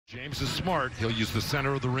James is smart. He'll use the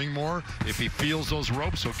center of the ring more. If he feels those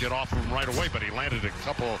ropes, he'll get off them right away. But he landed a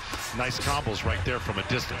couple nice combos right there from a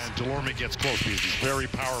distance. And Dulorme gets close because he's very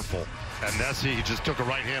powerful. And that's he just took a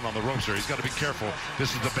right hand on the ropes there. He's got to be careful.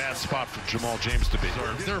 This is the bad spot for Jamal James to be.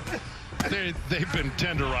 They've been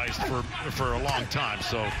tenderized for a long time,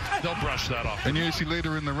 so they'll brush that off. And you see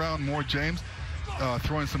later in the round more James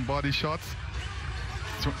throwing some body shots,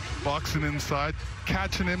 boxing inside,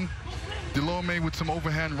 catching him. Dulorme with some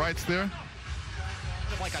overhand rights there.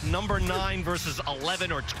 Like a number 9 versus 11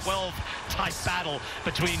 or 12 type battle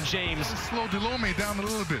between James. Slow Dulorme down a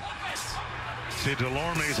little bit. See,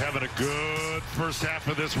 Dulorme's having a good first half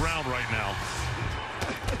of this round right now.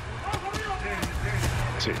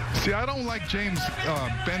 See, I don't like James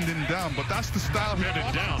bending down, but that's the style. Bending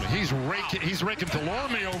down. He's raking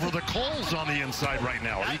Dulorme over the coals on the inside right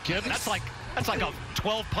now. Are you kidding? That's like a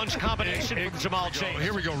 12-punch combination from Jamal James.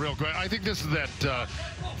 Here we go, real quick. I think this is that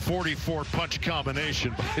 44-punch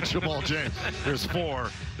combination by Jamal James. There's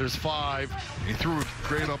 4, there's 5. He threw a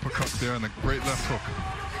great uppercut there and a great left hook.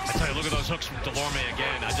 I tell you, look at those hooks from Dulorme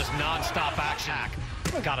again. Just non-stop action.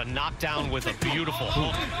 Got a knockdown with a beautiful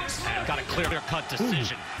hook and got a clear-cut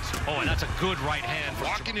decision. Oh, and that's a good right hand.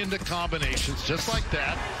 Walking into combinations just like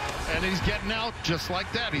that, and he's getting out just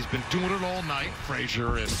like that. He's been doing it all night.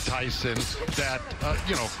 Frazier and Tyson that,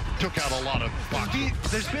 took out a lot of boxing.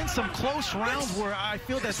 There's been some close rounds where I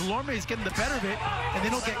feel that Dulorme is getting the better of it, and they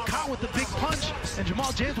don't get caught with the big punch, and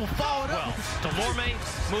Jamal James will follow it up. Well, Dulorme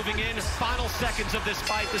moving in, final seconds of this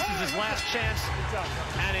fight. This is his last chance,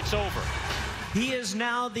 and it's over. He is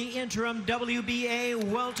now the interim WBA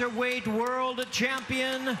welterweight world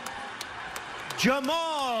champion,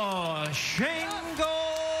 Jamal Shango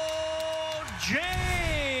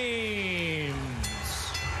James.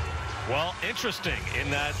 Well, interesting in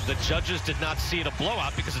that the judges did not see it a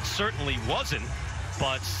blowout, because it certainly wasn't.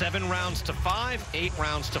 But 7 rounds to 5, 8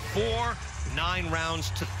 rounds to 4, 9 rounds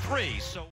to 3. So